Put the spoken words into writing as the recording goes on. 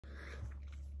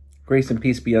Grace and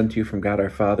peace be unto you from God our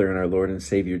Father and our Lord and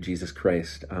Savior Jesus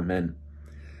Christ. Amen.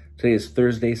 Today is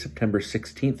Thursday, September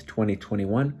 16th,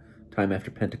 2021, time after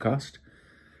Pentecost.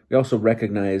 We also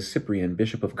recognize Cyprian,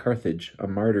 Bishop of Carthage, a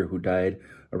martyr who died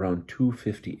around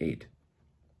 258.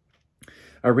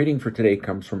 Our reading for today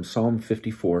comes from Psalm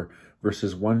 54,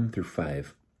 verses 1 through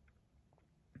 5.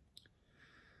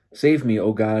 Save me,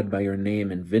 O God, by your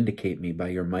name, and vindicate me by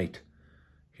your might.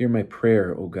 Hear my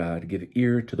prayer, O God, give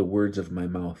ear to the words of my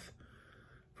mouth.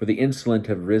 For the insolent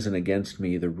have risen against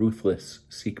me, the ruthless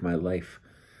seek my life.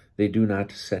 They do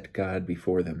not set God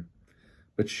before them.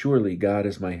 But surely God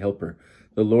is my helper.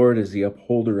 The Lord is the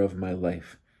upholder of my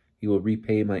life. He will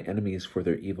repay my enemies for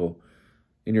their evil.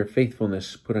 In your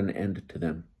faithfulness put an end to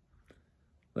them.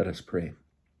 Let us pray.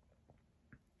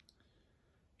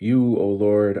 You, O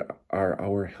Lord, are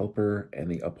our helper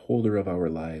and the upholder of our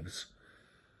lives.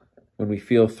 When we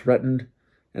feel threatened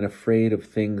and afraid of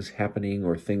things happening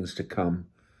or things to come,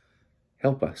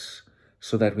 help us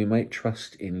so that we might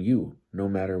trust in you no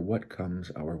matter what comes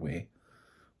our way.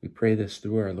 We pray this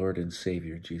through our Lord and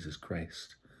Savior, Jesus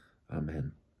Christ.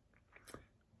 Amen.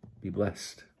 Be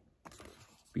blessed.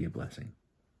 Be a blessing.